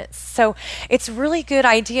improvements. So it's a really good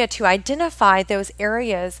idea to identify those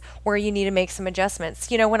areas where you need to make some adjustments.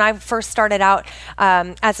 When I first started out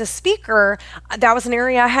as a speaker, that was an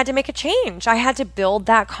area I had to make a change. I had to build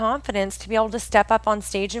that confidence to be able to step up on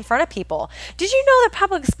stage in front of people. Did you know that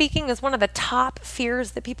public speaking is one of the top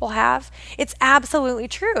fears that people have? It's absolutely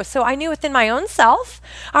true. So I knew within my own self,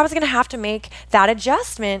 I was going to have to make that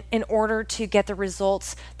adjustment in order to get the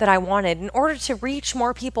results that I wanted. In order to reach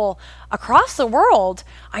more people across the world,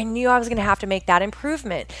 I knew I was going to have to make that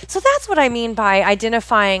improvement. So that's what I mean by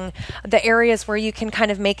identifying the areas where you can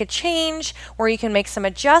kind of make a change, where you can make some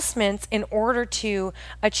adjustments in order to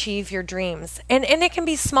achieve your dreams. And it can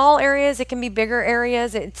be small areas, it can be bigger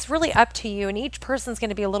areas. It's really up to you, and each person's going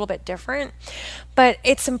to be a little bit different. But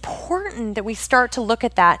it's important that we start to look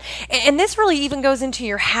at that. And this really even goes into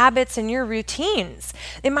your habits and your routines.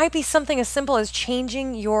 It might be something as simple as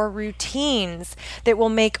changing your routines that will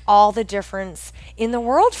make all the difference in the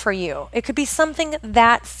world for you. It could be something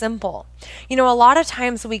that simple. A lot of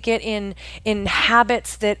times we get in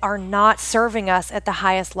habits that are not serving us at the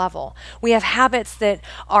highest level. We have habits that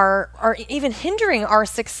are even hindering our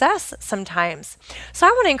success sometimes. So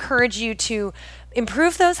I want to encourage you to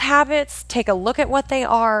improve those habits, take a look at what they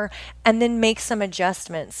are, and then make some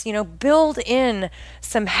adjustments. Build in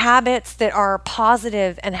some habits that are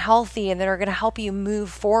positive and healthy and that are going to help you move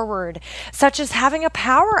forward, such as having a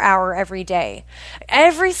power hour every day.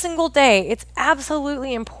 Every single day, it's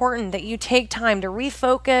absolutely important that you take time to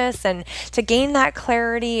refocus and to gain that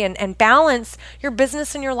clarity and balance your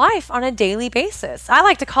business and your life on a daily basis. I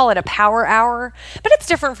like to call it a power hour, but it's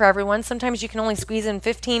different for everyone. Sometimes you can only squeeze in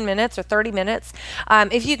 15 minutes or 30 minutes.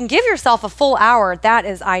 If you can give yourself a full hour, that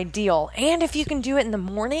is ideal. And if you can do it in the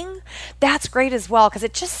morning, that's great as well, because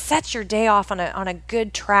it just sets your day off on a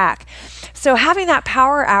good track. So having that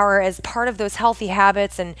power hour as part of those healthy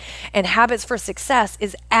habits and habits for success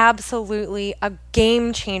is absolutely a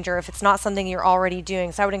game changer if it's not something you're already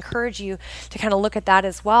doing. So I would encourage you to kind of look at that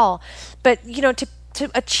as well. But, to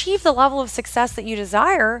achieve the level of success that you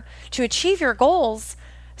desire, to achieve your goals,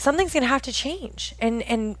 something's going to have to change.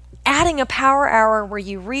 And adding a power hour where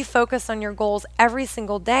you refocus on your goals every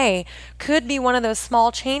single day could be one of those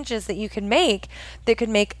small changes that you could make that could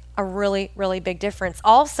make a really, really big difference.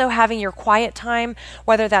 Also, having your quiet time,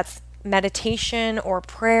 whether that's meditation or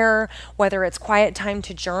prayer, whether it's quiet time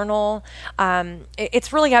to journal,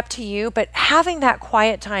 it's really up to you. But having that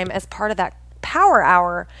quiet time as part of that Power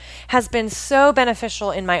Hour has been so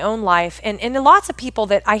beneficial in my own life, and lots of people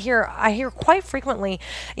that I hear quite frequently.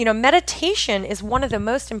 Meditation is one of the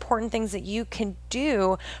most important things that you can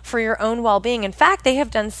do for your own well-being. In fact, they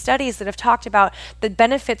have done studies that have talked about the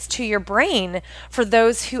benefits to your brain for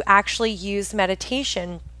those who actually use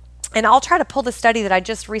meditation. And I'll try to pull the study that I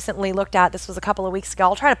just recently looked at. This was a couple of weeks ago.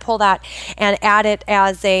 I'll try to pull that and add it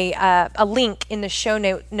as a link in the show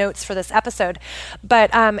notes for this episode.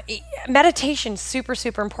 But meditation, super,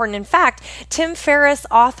 super important. In fact, Tim Ferriss,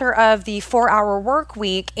 author of the 4-Hour Work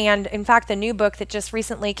Week, and in fact, the new book that just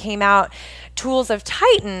recently came out, Tools of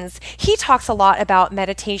Titans, he talks a lot about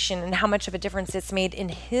meditation and how much of a difference it's made in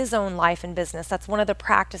his own life and business. That's one of the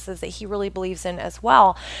practices that he really believes in as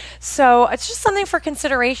well. So it's just something for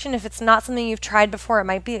consideration. If it's not something you've tried before, it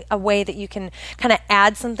might be a way that you can kind of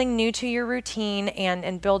add something new to your routine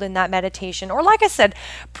and build in that meditation. Or like I said,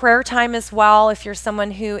 prayer time as well. If you're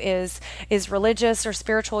someone who is religious or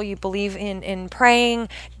spiritual, you believe in praying,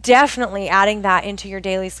 definitely adding that into your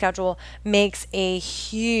daily schedule makes a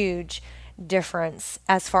huge difference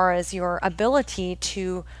as far as your ability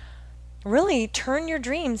to really turn your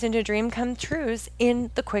dreams into dream come trues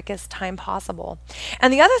in the quickest time possible.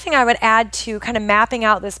 And the other thing I would add to kind of mapping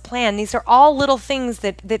out this plan, these are all little things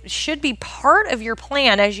that should be part of your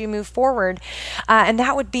plan as you move forward. And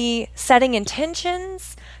that would be setting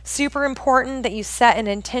intentions. Super important that you set an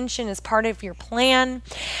intention as part of your plan.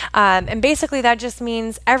 And basically that just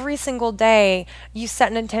means every single day you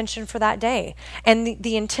set an intention for that day. And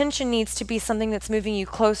the intention needs to be something that's moving you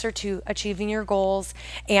closer to achieving your goals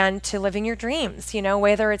and to living your dreams.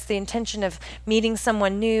 Whether it's the intention of meeting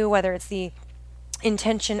someone new, whether it's the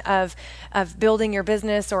intention of building your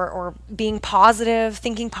business or being positive,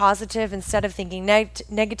 thinking positive instead of thinking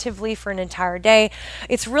negatively for an entire day.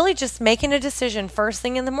 It's really just making a decision first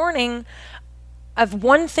thing in the morning of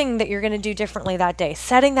one thing that you're going to do differently that day,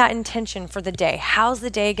 setting that intention for the day. How's the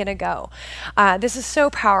day going to go? This is so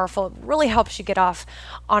powerful. It really helps you get off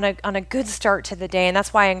on a good start to the day, and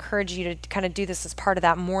that's why I encourage you to kind of do this as part of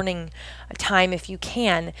that morning time if you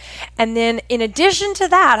can. And then in addition to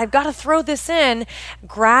that, I've got to throw this in,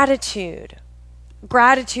 gratitude.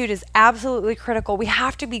 Gratitude is absolutely critical. We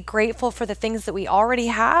have to be grateful for the things that we already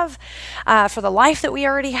have, for the life that we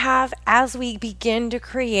already have as we begin to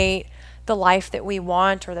create the life that we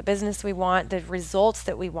want or the business we want, the results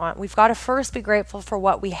that we want. We've got to first be grateful for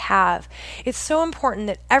what we have. It's so important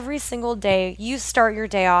that every single day you start your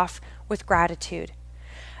day off with gratitude.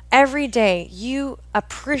 Every day you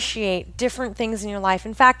appreciate different things in your life.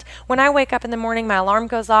 In fact, when I wake up in the morning, my alarm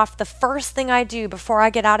goes off, the first thing I do before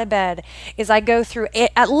I get out of bed is I go through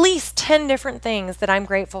at least 10 different things that I'm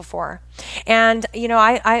grateful for. And,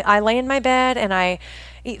 I lay in my bed and I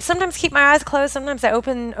sometimes keep my eyes closed. Sometimes I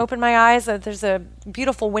open my eyes. There's a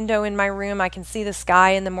beautiful window in my room. I can see the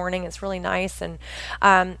sky in the morning. It's really nice. And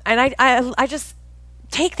I just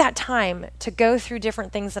take that time to go through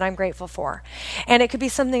different things that I'm grateful for. And it could be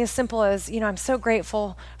something as simple as, I'm so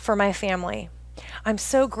grateful for my family. I'm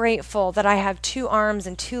so grateful that I have 2 arms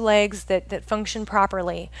and 2 legs that function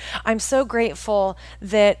properly. I'm so grateful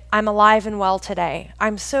that I'm alive and well today.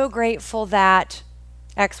 I'm so grateful that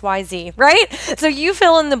XYZ, right? So you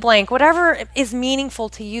fill in the blank, whatever is meaningful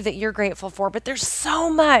to you that you're grateful for. But there's so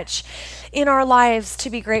much in our lives to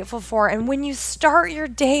be grateful for. And when you start your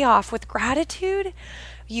day off with gratitude,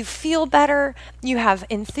 you feel better, you have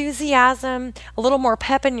enthusiasm, a little more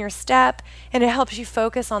pep in your step, and it helps you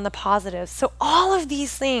focus on the positives. So all of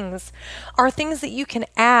these things are things that you can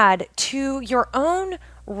add to your own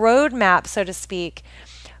roadmap, so to speak,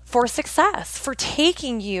 for success, for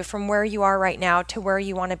taking you from where you are right now to where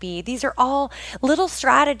you want to be. These are all little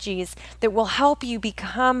strategies that will help you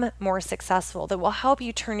become more successful, that will help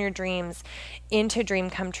you turn your dreams into dream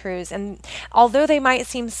come trues. And although they might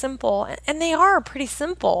seem simple, and they are pretty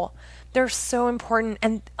simple, they're so important.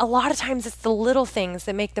 And a lot of times it's the little things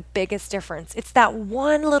that make the biggest difference. It's that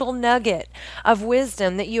one little nugget of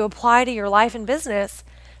wisdom that you apply to your life and business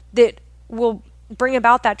that will bring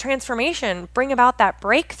about that transformation, bring about that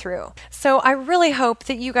breakthrough. So I really hope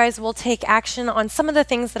that you guys will take action on some of the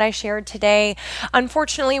things that I shared today.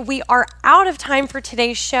 Unfortunately, we are out of time for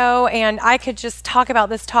today's show, and I could just talk about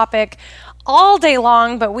this topic all day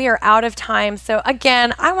long, but we are out of time. So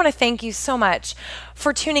again, I want to thank you so much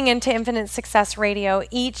for tuning into Infinite Success Radio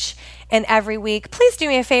each and every week. Please do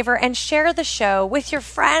me a favor and share the show with your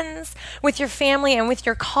friends, with your family, and with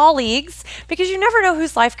your colleagues, because you never know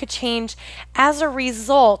whose life could change as a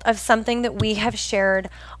result of something that we have shared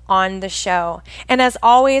on the show. And as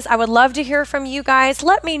always, I would love to hear from you guys.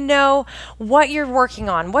 Let me know what you're working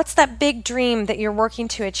on. What's that big dream that you're working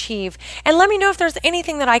to achieve? And let me know if there's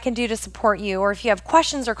anything that I can do to support you, or if you have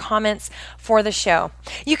questions or comments for the show.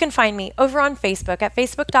 You can find me over on Facebook at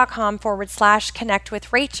facebook.com/connect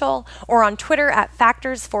with Rachel, or on Twitter at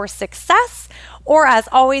Factors for Success. Or as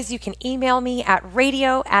always, you can email me at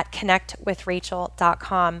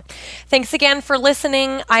radio@connectwithrachel.com. Thanks again for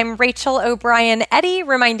listening. I'm Rachel O'Brien Eddy,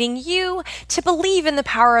 reminding you to believe in the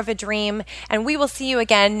power of a dream, and we will see you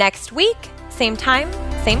again next week, same time,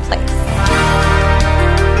 same place.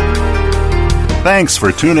 Thanks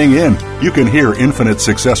for tuning in. You can hear Infinite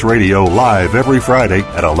Success Radio live every Friday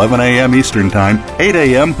at 11 a.m. Eastern Time, 8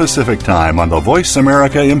 a.m. Pacific Time on the Voice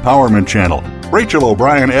America Empowerment Channel. Rachel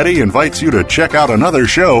O'Brien Eddy invites you to check out another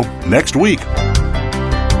show next week.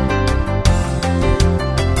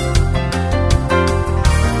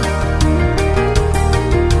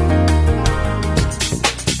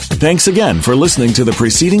 Thanks again for listening to the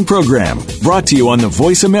preceding program, brought to you on the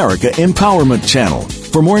Voice America Empowerment Channel.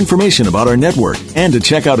 For more information about our network and to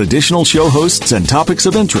check out additional show hosts and topics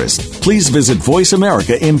of interest, please visit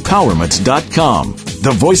voiceamericaempowerment.com.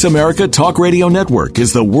 The Voice America Talk Radio Network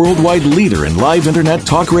is the worldwide leader in live Internet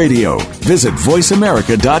talk radio. Visit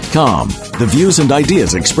voiceamerica.com. The views and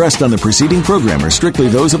ideas expressed on the preceding program are strictly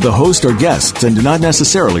those of the host or guests and do not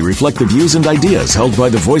necessarily reflect the views and ideas held by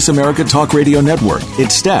the Voice America Talk Radio Network,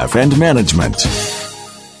 its staff, and management.